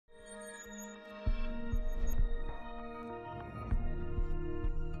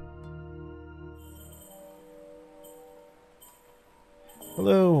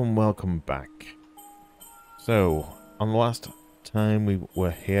Hello and welcome back. So, on the last time we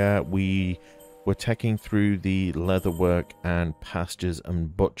were here, we were taking through the leatherwork and pastures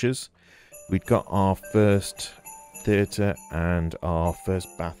and butchers. We'd got our first theatre and our first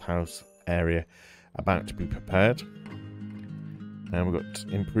bathhouse area about to be prepared. And we've got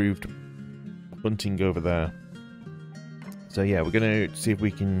improved hunting over there. So yeah, we're going to see if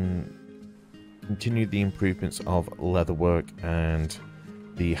we can continue the improvements of leatherwork and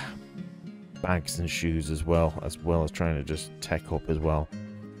the bags and shoes as well as trying to just tech up as well.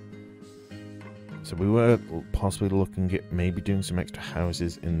 So we were possibly looking at maybe doing some extra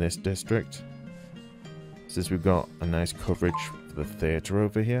houses in this district, since we've got a nice coverage for the theatre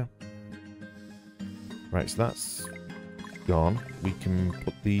over here. Right, so that's gone. We can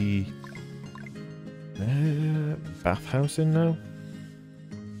put the bathhouse in now.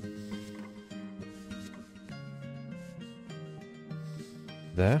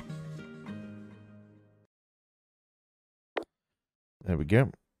 There. There we go.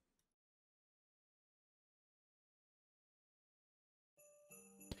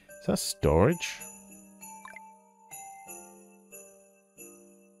 Is that storage?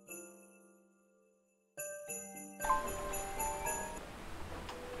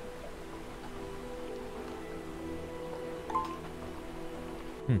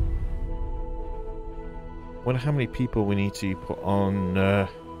 Wonder how many people we need to put on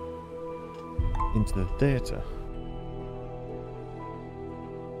into the theatre.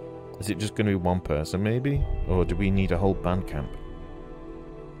 Is it just going to be one person, maybe? Or do we need a whole band camp?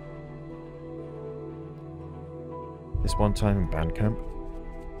 This one time in band camp?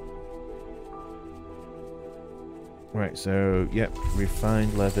 Right, so, yep,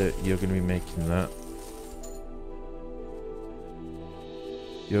 refined leather, you're going to be making that.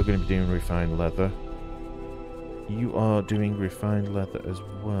 You're going to be doing refined leather. You are doing refined leather as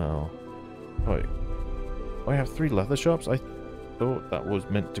well. Wait, I have 3 leather shops? I thought that was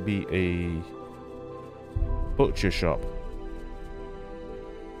meant to be a butcher shop.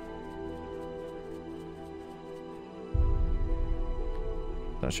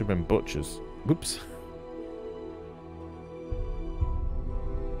 That should have been butchers. Whoops.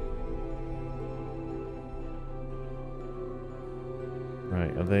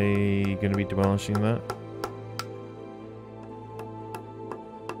 Right, are they going to be demolishing that?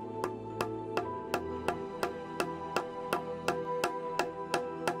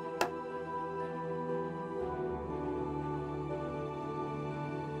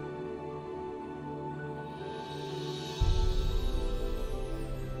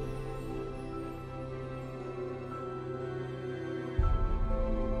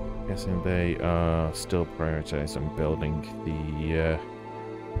 Guessing they are still prioritizing building the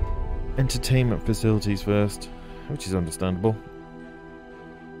entertainment facilities first, which is understandable.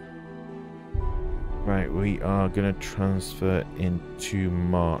 Right, we are going to transfer into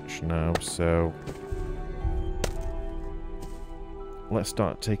March now, so let's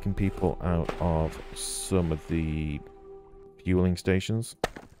start taking people out of some of the fueling stations.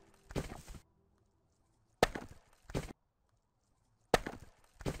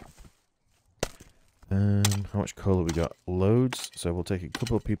 How much coal have we got? Loads, so we'll take a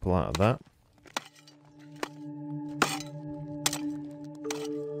couple of people out of that.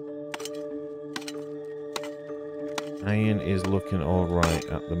 Iron is looking alright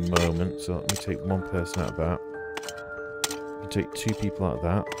at the moment, so let me take one person out of that. I can take 2 people out of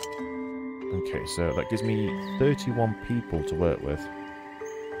that. Okay, so that gives me 31 people to work with.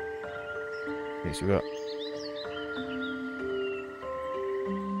 Okay, so we got...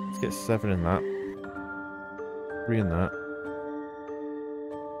 Let's get 7 in that. 3 in that.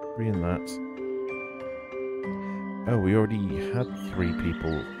 3 in that. Oh, we already had 3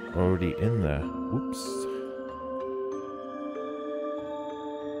 people already in there. Whoops.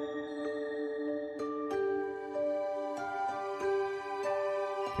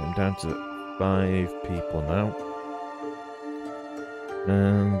 Okay, I'm down to 5 people now.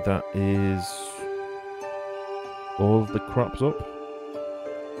 And that is all of the crops up.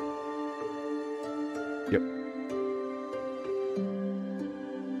 Yep.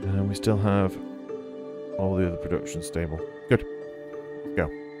 And we still have all the other production stable. Good. Let's go.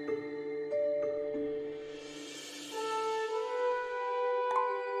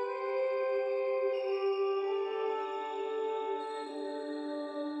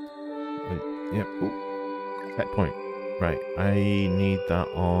 Yep. Ooh. Set point. Right. I need that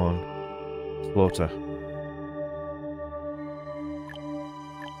on slaughter.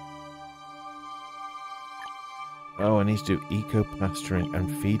 Oh, I need to do eco pasturing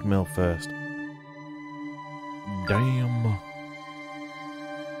and feed mill first. Damn.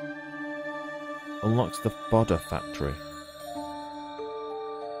 What's the fodder factory?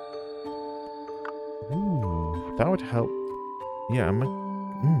 Ooh, that would help. Yeah, am I?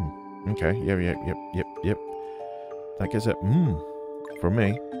 Okay, yep. That gets it. For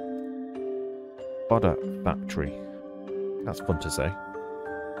me. Fodder factory. That's fun to say.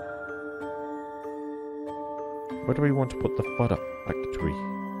 Where do we want to put the fodder factory?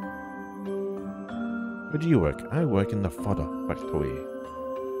 Where do you work? I work in the fodder factory.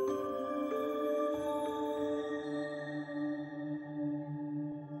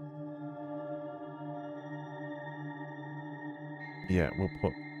 Yeah, we'll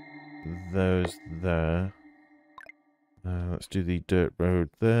put those there. Let's do the dirt road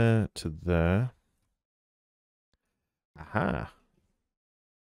there to there. Aha.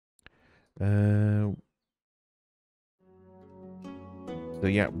 So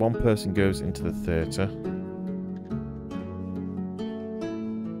yeah, one person goes into the theatre.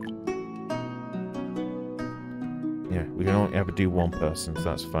 Yeah, we can only ever do one person, so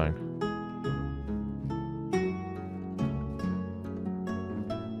that's fine.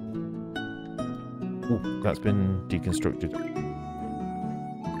 Ooh, that's been deconstructed.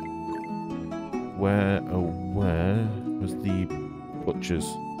 Where was the butchers?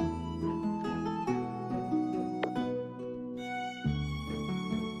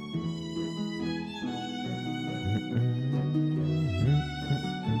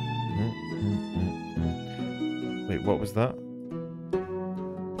 Wait, what was that?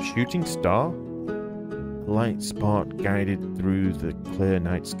 Shooting star? A light spark guided through the clear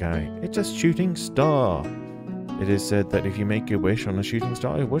night sky. It's a shooting star! It is said that if you make a wish on a shooting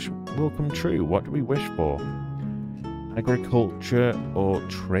star, your wish will come true. What do we wish for? Agriculture or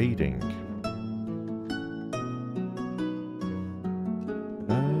trading?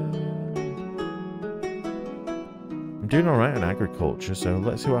 I'm doing alright in agriculture, so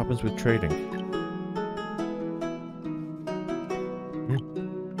let's see what happens with trading.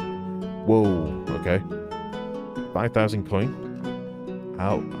 Whoa, okay. 5,000 coin.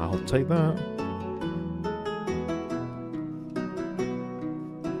 I'll take that.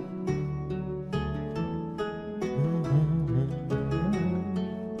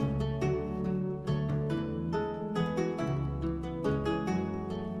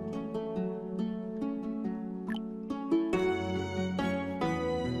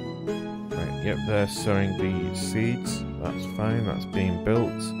 Right, yep, they're sowing the seeds. That's fine, that's being built.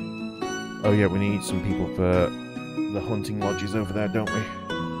 Oh yeah, we need some people for the hunting lodges over there, don't we?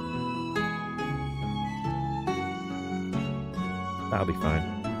 That'll be fine.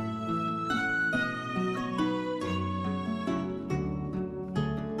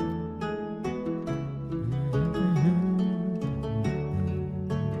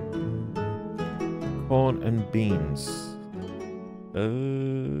 Corn and beans.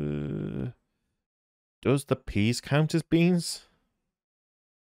 Does the peas count as beans?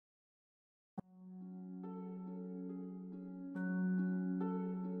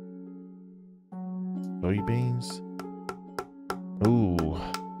 Soybeans. Ooh.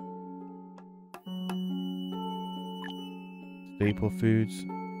 Staple foods.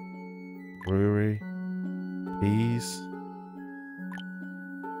 Brewery. Peas.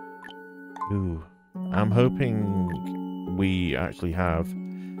 Ooh. I'm hoping we actually have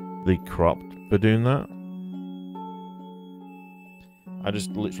the crop for doing that. I just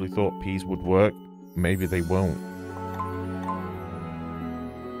literally thought peas would work. Maybe they won't.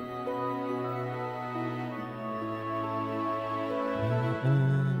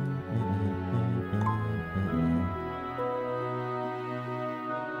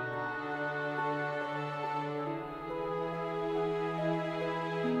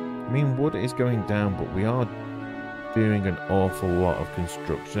 I mean, wood is going down, but we are doing an awful lot of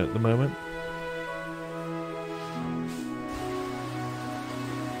construction at the moment.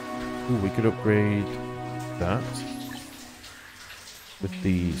 Ooh, we could upgrade that with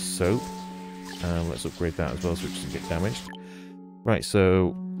the soap. Let's upgrade that as well so it doesn't get damaged. Right,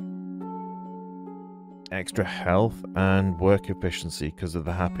 so extra health and work efficiency because of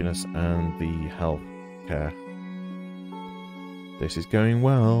the happiness and the health care. This is going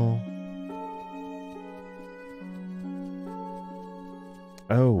well.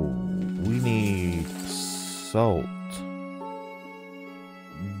 Oh, we need salt.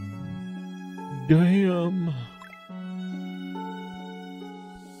 Damn.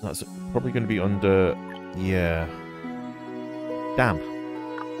 That's probably going to be under... Yeah. Damn.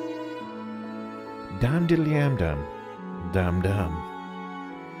 Damn diddly am damn. Damn damn.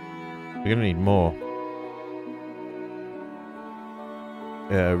 We're going to need more.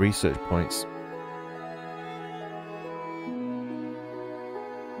 Research points.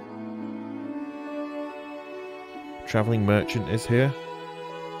 traveling merchant is here.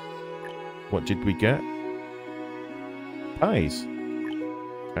 What did we get? Pies.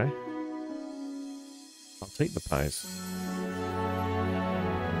 Okay. I'll take the pies.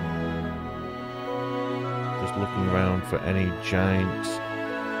 Just looking around for any giant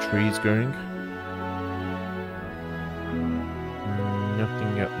trees growing.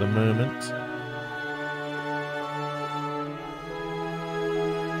 Nothing at the moment.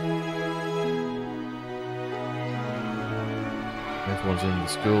 Everyone's in the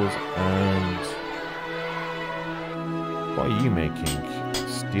schools, and what are you making?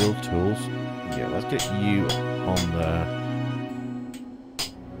 Steel tools? Yeah, let's get you on there.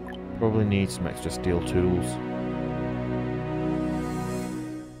 Probably need some extra steel tools.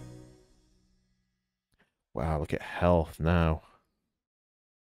 Wow, look at health now.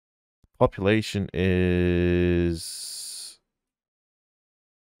 Population is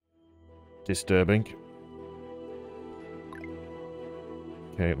disturbing.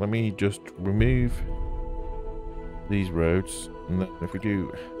 Okay, let me just remove these roads, and then if we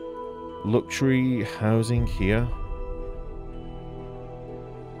do luxury housing here.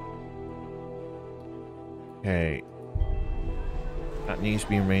 Okay, that needs to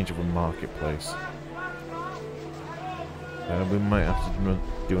be in range of a marketplace. We might have to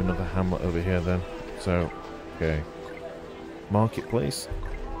do another hamlet over here then. So, okay, marketplace.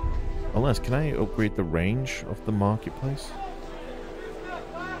 Unless, can I upgrade the range of the marketplace?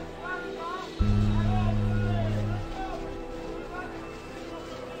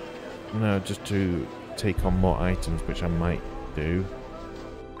 No, just to take on more items, which I might do.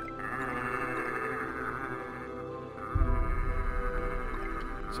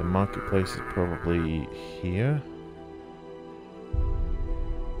 So marketplace is probably here.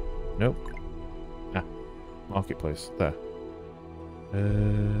 Nope. Ah, marketplace, there.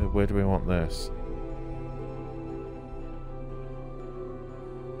 Where do we want this?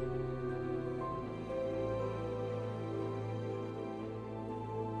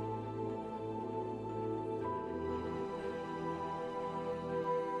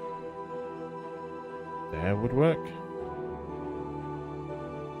 There would work.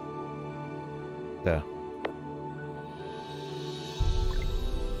 There.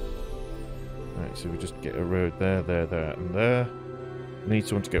 Alright, so we just get a road there, there, there, and there. We need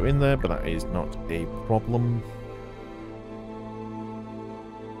someone to go in there, but that is not a problem.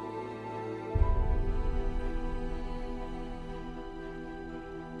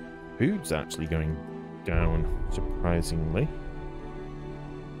 Food's actually going down, surprisingly.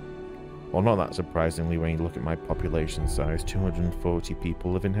 Well, not that surprisingly when you look at my population size. 240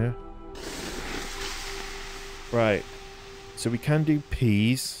 people live in here. Right. So we can do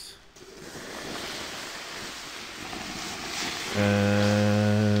peas.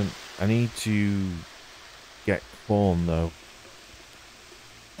 I need to get corn, though.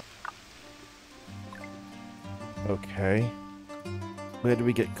 Okay. Where do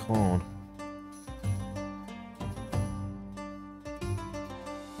we get corn?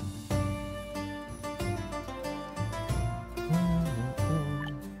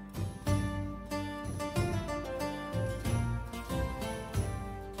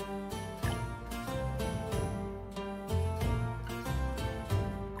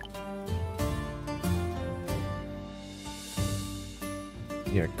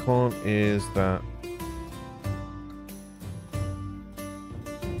 Yeah, corn is that.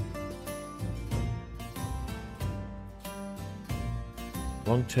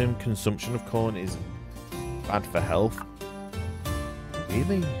 Long-term consumption of corn is bad for health.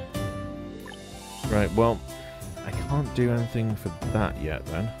 Really? Right, well, I can't do anything for that yet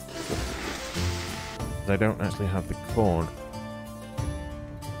then. Because I don't actually have the corn.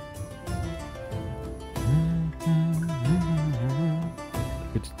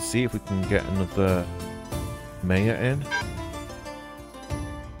 See if we can get another mayor in.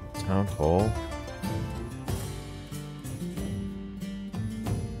 Town hall.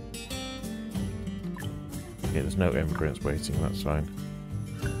 Okay, there's no immigrants waiting, that's fine.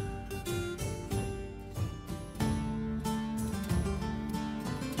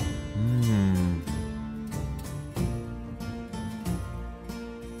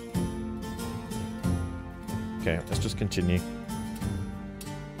 Okay, let's just continue.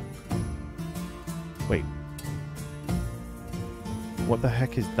 Wait. What the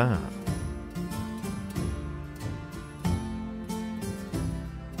heck is that?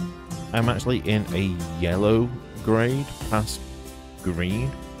 I'm actually in a yellow grade past green.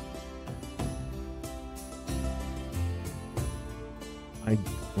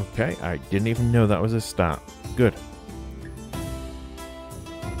 Okay, I didn't even know that was a stat. Good.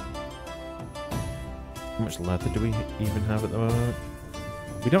 How much leather do we even have at the moment?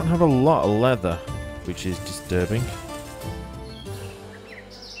 We don't have a lot of leather, which is disturbing.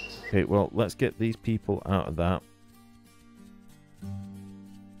 Okay, well, let's get these people out of that.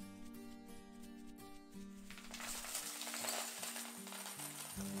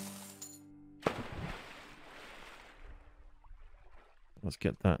 Let's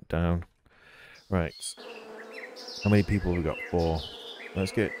get that down. Right. How many people have we got? 4.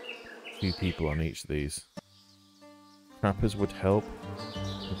 Let's get 2 people on each of these. Trappers would help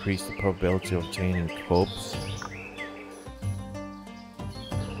increase the probability of obtaining cubs.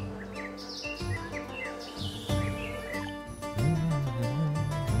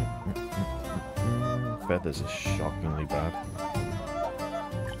 Feathers are shockingly bad.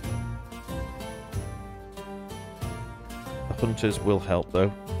 The hunters will help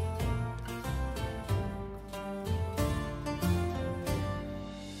though.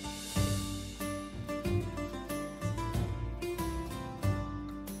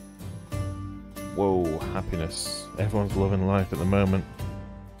 Whoa, happiness. Everyone's loving life at the moment.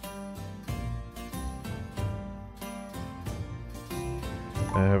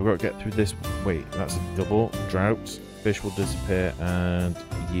 We've got to get through this. Wait, that's a double. Drought. Fish will disappear and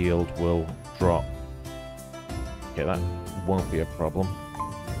yield will drop. Okay, that won't be a problem.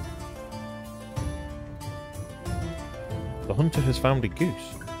 The hunter has found a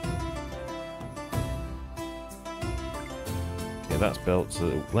goose. Okay, that's built,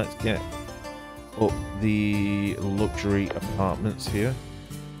 so let's get up the luxury apartments here.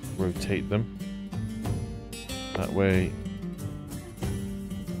 Rotate them. That way.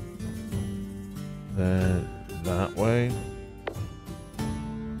 Then that way.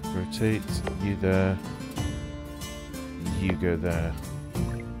 Rotate you there. You go there.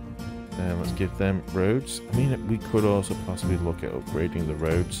 And let's give them roads. I mean, we could also possibly look at upgrading the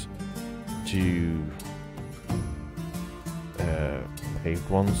roads to paved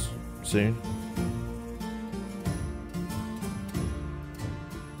ones soon.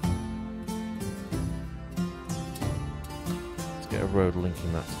 Let's get a road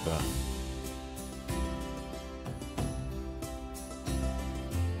linking that to that.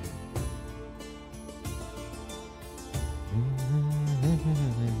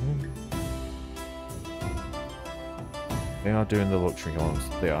 They are doing the luxury ones.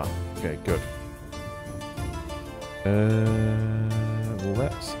 They are. Okay, good.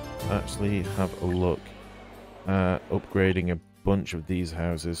 Let's actually have a look at upgrading a bunch of these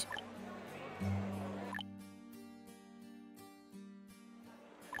houses.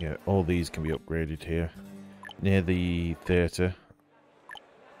 Yeah, all these can be upgraded here. Near the theatre.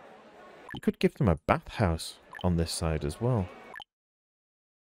 You could give them a bathhouse on this side as well.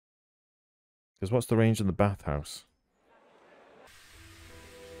 Because what's the range in the bathhouse?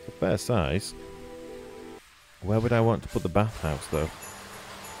 It's a fair size. Where would I want to put the bathhouse, though?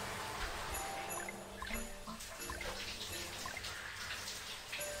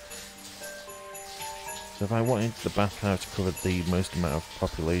 So if I wanted the bathhouse to cover the most amount of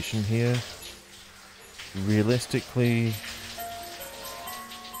population here, realistically,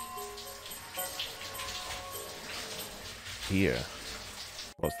 here.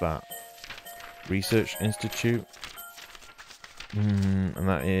 What's that? Research Institute. And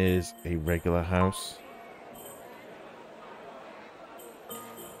that is a regular house.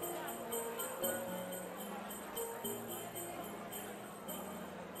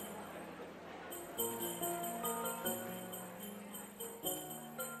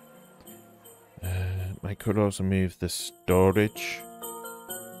 I could also move the storage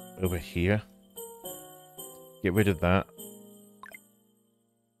over here. Get rid of that.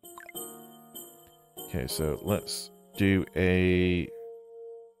 Okay, so let's do a...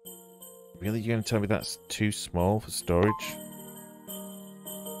 Really? You're going to tell me that's too small for storage?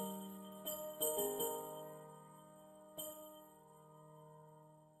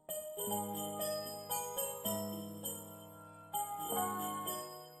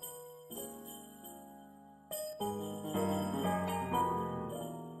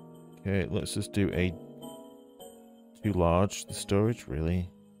 Okay, let's just do a... Too large, the storage, really?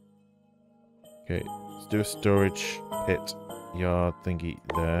 Okay, let's do a storage pit yard thingy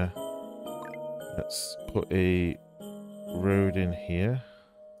there. Let's put a road in here.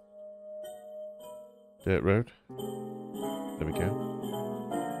 Dirt road. There we go.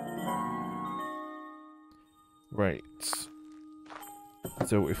 Right.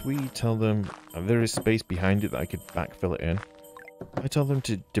 So if we tell them there is space behind it that I could backfill it in. I tell them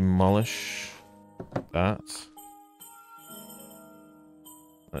to demolish that.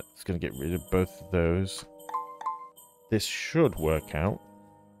 That's going to get rid of both of those. This should work out.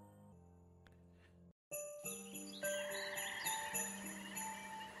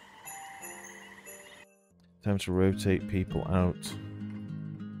 Time to rotate people out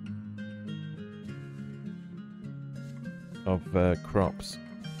of crops.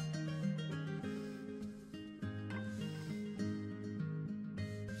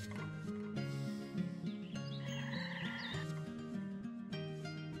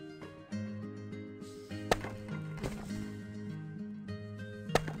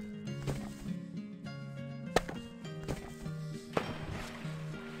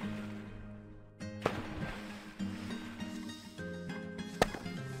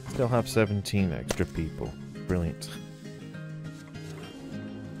 Still have 17 extra people. Brilliant.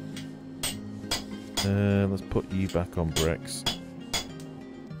 Let's put you back on bricks.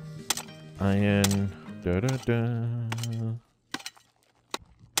 Iron. Da da da.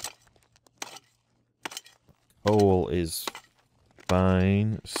 Coal is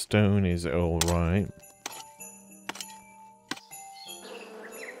fine. Stone is alright.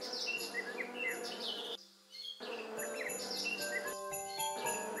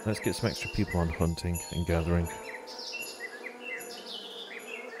 Let's get some extra people on hunting and gathering.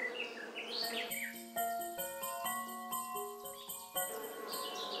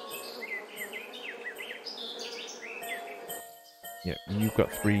 Yeah, you've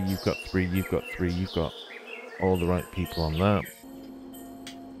got 3, you've got 3, you've got 3, you've got all the right people on that.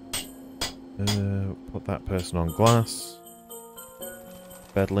 Put that person on glass.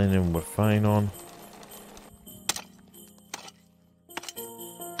 Bed linen we're fine on.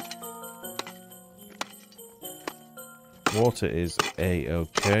 Water is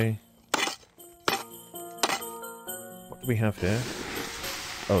A-okay. What do we have here?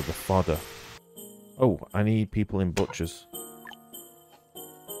 Oh, the fodder. Oh, I need people in butchers.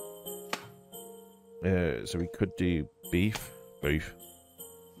 So we could do beef. Beef.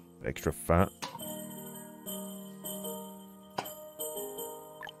 Extra fat.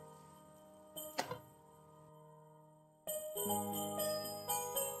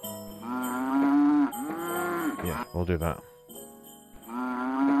 Yeah, we'll do that.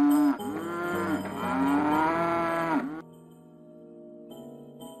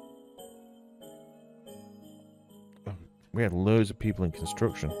 Oh, we had loads of people in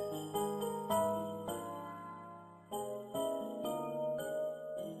construction.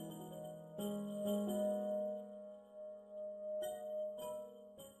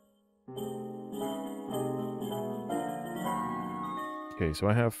 Okay, so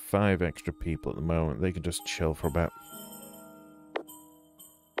I have 5 extra people at the moment. They can just chill for a bit.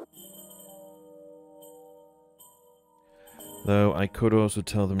 Though I could also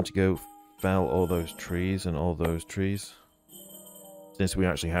tell them to go fell all those trees and all those trees. Since we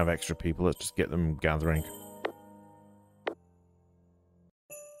actually have extra people, let's just get them gathering.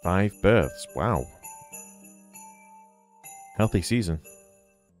 5 births, wow. Healthy season.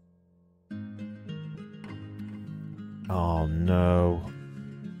 Oh no.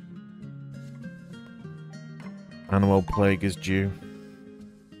 Animal plague is due.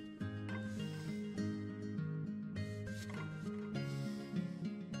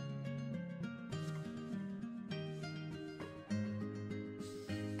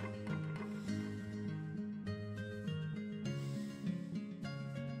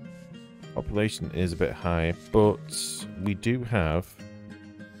 Population is a bit high, but we do have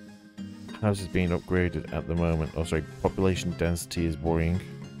houses being upgraded at the moment. Oh, sorry, population density is worrying.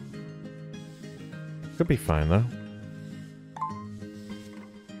 Could be fine though.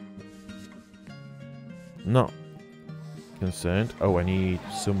 Not concerned. Oh, I need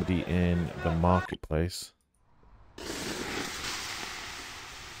somebody in the marketplace.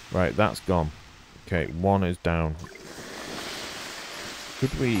 Right, that's gone. Okay, 1 is down.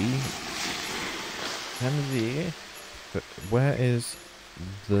 Could we... But where is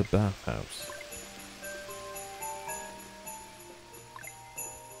the bathhouse?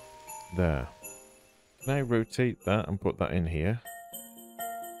 There. Can I rotate that and put that in here?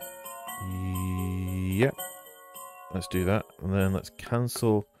 Yep. Let's do that. And then let's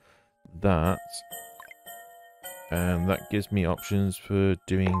cancel that. And that gives me options for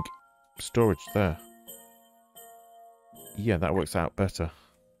doing storage there. Yeah, that works out better.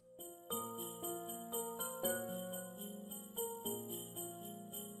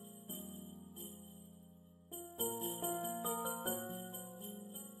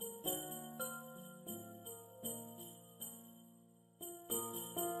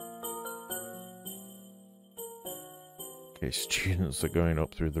 Okay, students are going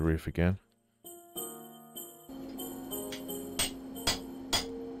up through the roof again.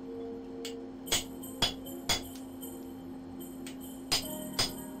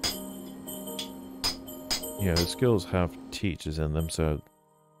 Yeah, the schools have teachers in them, so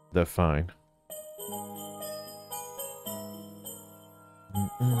they're fine.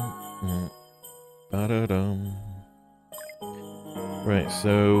 Ba-da-dum. Right,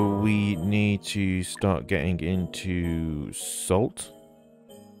 so we need to start getting into salt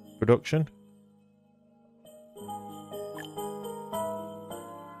production.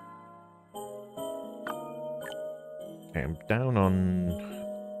 Okay, I'm down on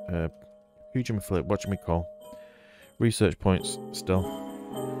whatchamacallit, research points still.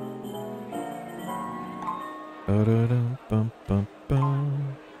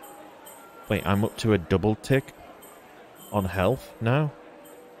 Wait, I'm up to a double tick on health now?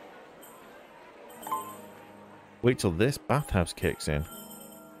 Wait till this bathhouse kicks in.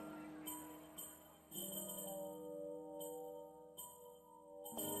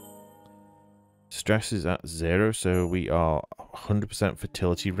 Stress is at 0, so we are 100%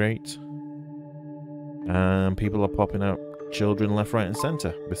 fertility rate. And people are popping out children left, right, and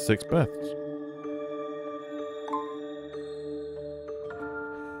centre with 6 births.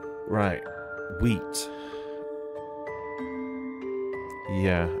 Right. Wheat.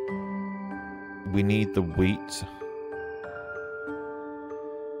 Yeah. We need the wheat.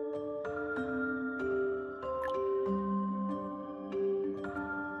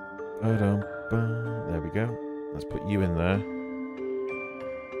 There we go. Let's put you in there.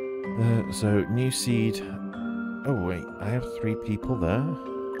 So, new seed. Oh, wait. I have 3 people there.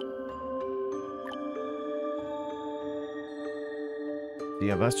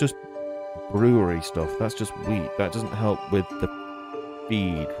 Yeah, that's just brewery stuff. That's just wheat. That doesn't help with the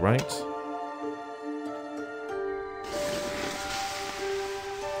feed, right?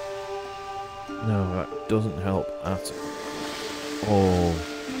 No, that doesn't help at all.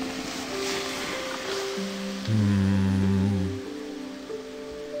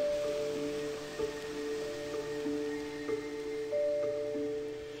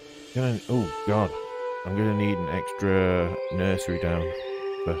 Oh god, I'm gonna need an extra nursery down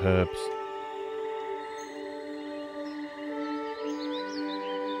for herbs.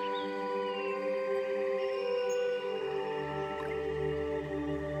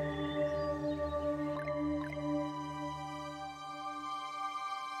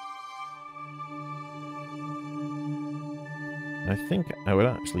 I think I would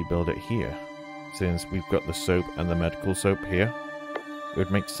actually build it here, since we've got the soap and the medical soap here. It would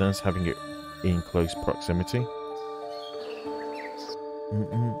make sense having it in close proximity.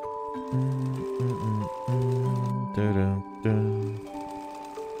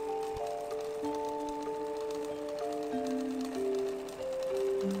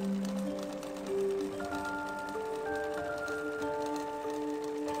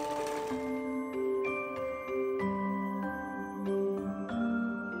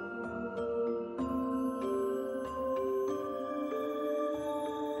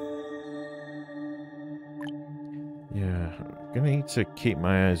 Yeah, I'm gonna need to keep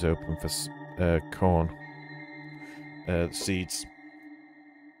my eyes open for corn seeds.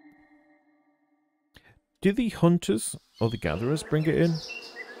 Do the hunters or the gatherers bring it in?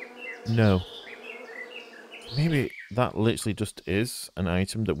 No. Maybe that literally just is an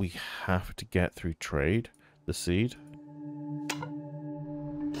item that we have to get through trade, the seed.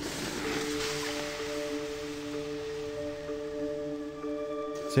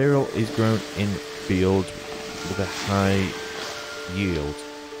 Cereal is grown in field with a high yield.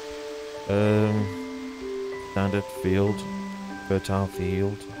 Standard field, fertile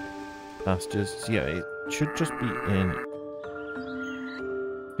field, pastures. So yeah, it should just be in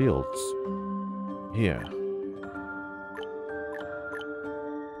fields. Here.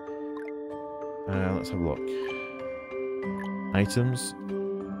 Let's have a look. Items.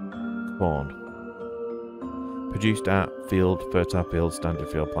 Corn. Produced at field, fertile field, standard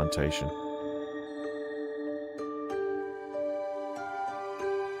field, plantation.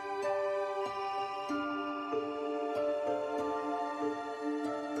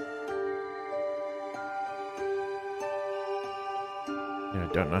 Yeah, I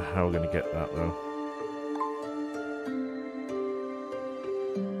don't know how we're going to get that though.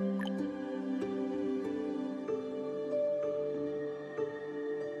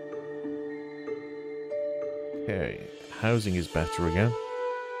 Okay, housing is better again.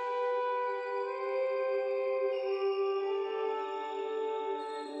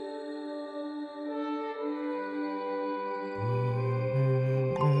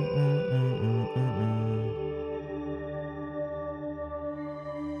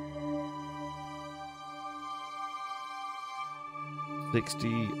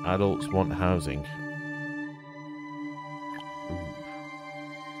 Adults want housing. Ooh.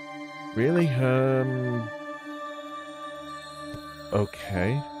 Really?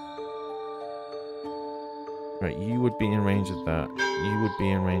 Okay. Right, you would be in range of that. You would be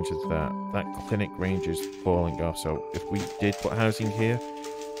in range of that. That clinic range is falling off, so if we did put housing here,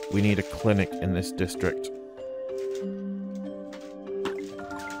 we need a clinic in this district.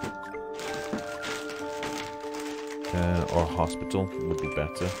 Or a hospital would be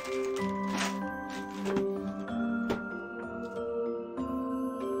better.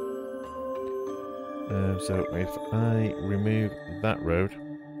 So if I remove that road,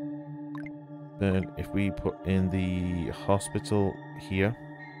 then if we put in the hospital here,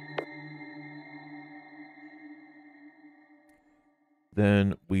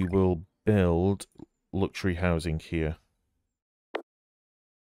 then we will build luxury housing here.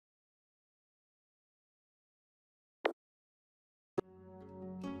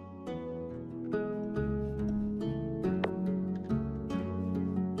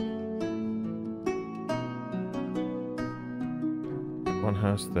 One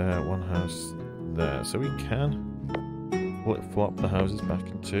house there, one house there. So we can flip-flop the houses back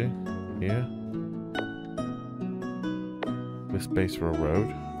into here. With space for a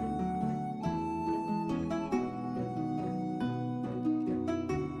road.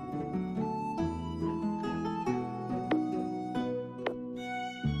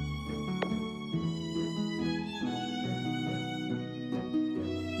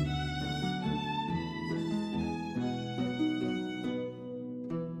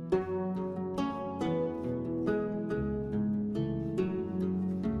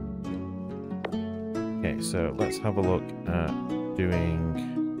 So let's have a look at doing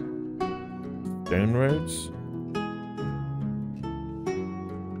stone roads.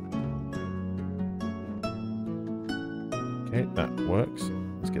 Okay, that works.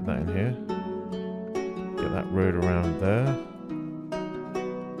 Let's get that in here. Get that road around there.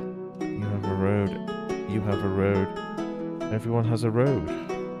 You have a road. You have a road. Everyone has a road.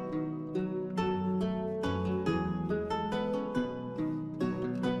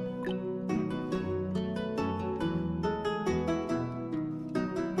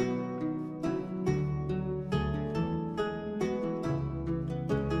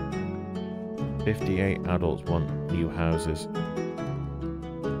 Adults want new houses.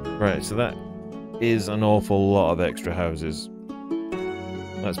 Right, so that is an awful lot of extra houses.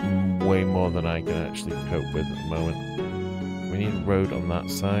 That's way more than I can actually cope with at the moment. We need a road on that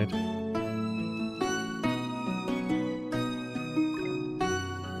side.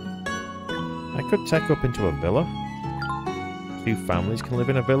 I could tech up into a villa. 2 families can live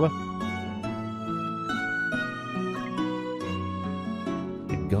in a villa.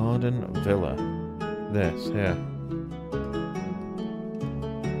 The garden villa. This, here.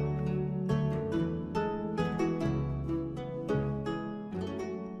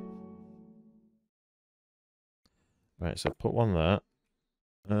 Right, so put one there.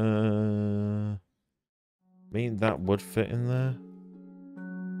 I mean, that would fit in there.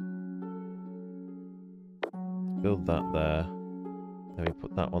 Build that there. Then we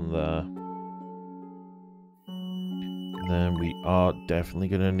put that one there. And then we are definitely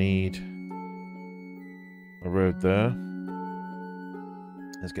going to need a road there.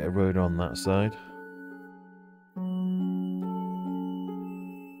 Let's get a road on that side.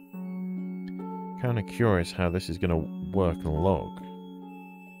 Kind of curious how this is going to work and log.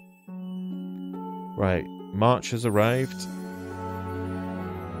 Right, March has arrived.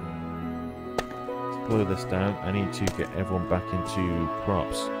 Let's slow this down. I need to get everyone back into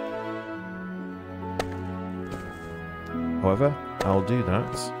crops. However, I'll do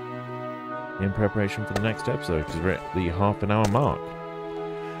that in preparation for the next episode, because we're at the half-an-hour mark.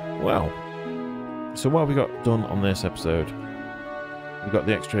 Well, so what have we got done on this episode? We've got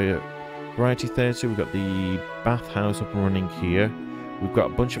the extra variety theatre, we've got the bathhouse up and running here, we've got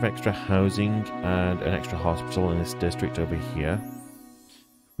a bunch of extra housing and an extra hospital in this district over here.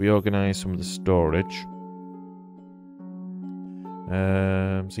 Reorganise some of the storage.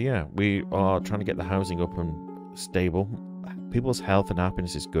 So yeah, we are trying to get the housing up and stable. People's health and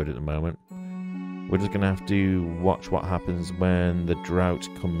happiness is good at the moment. We're just going to have to watch what happens when the drought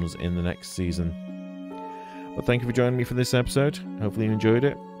comes in the next season. But thank you for joining me for this episode. Hopefully you enjoyed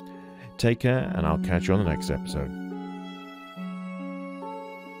it. Take care, and I'll catch you on the next episode.